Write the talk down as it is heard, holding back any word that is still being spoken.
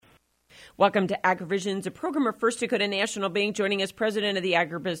Welcome to AgriVisions, a program of First Dakota National Bank. Joining us, President of the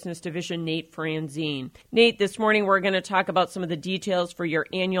Agribusiness Division, Nate Franzén. Nate, this morning we're going to talk about some of the details for your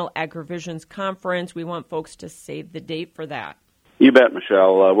annual AgriVisions conference. We want folks to save the date for that. You bet,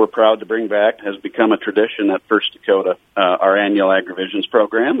 Michelle. We're proud to bring back, has become a tradition at First Dakota, our annual AgriVisions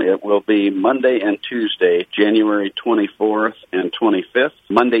program. It will be Monday and Tuesday, January 24th and 25th.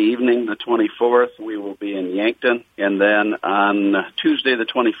 Monday evening, the 24th, we will be in Yankton. And then on Tuesday, the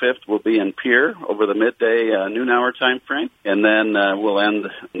 25th, we'll be in Pierre over the midday noon hour time frame. And then we'll end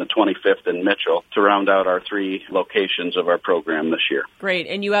on the 25th in Mitchell to round out our 3 locations of our program this year. Great.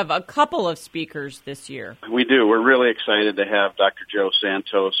 And you have a couple of speakers this year. We do. We're really excited to have Dr. Joe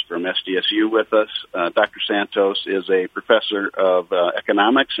Santos from SDSU with us. Dr. Santos is a professor of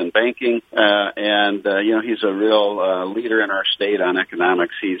economics and banking, and he's a real leader in our state on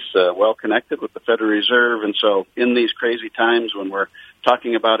economics. He's well connected with the Federal Reserve, and so in these crazy times when we're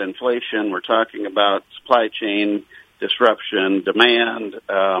talking about inflation, we're talking about supply chain disruption, demand,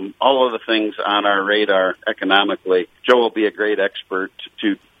 all of the things on our radar economically, Joe will be a great expert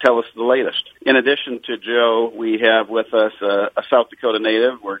to tell us the latest. In addition to Joe, we have with us a South Dakota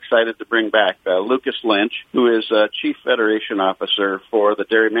native. We're excited to bring back Lucas Lynch, who is Chief Federation Officer for the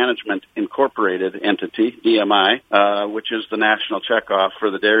Dairy Management Incorporated entity, DMI, which is the national checkoff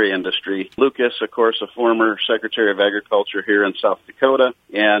for the dairy industry. Lucas, of course, a former Secretary of Agriculture here in South Dakota,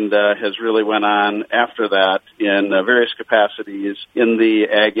 and has really went on after that in various capacities in the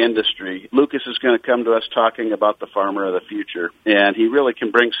ag industry. Lucas is going to come to us talking about the farmer of the future, and he really can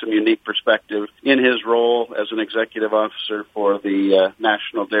bring some unique perspective in his role as an executive officer for the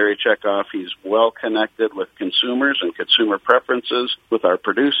National Dairy Checkoff. He's well connected with consumers and consumer preferences, with our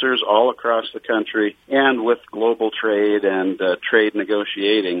producers all across the country, and with global trade and trade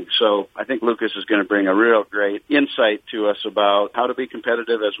negotiating. So I think Lucas is going to bring a real great insight to us about how to be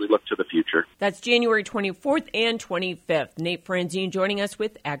competitive as we look to the future. That's January 24th and 25th. Nate Franzén joining us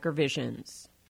with AgriVisions.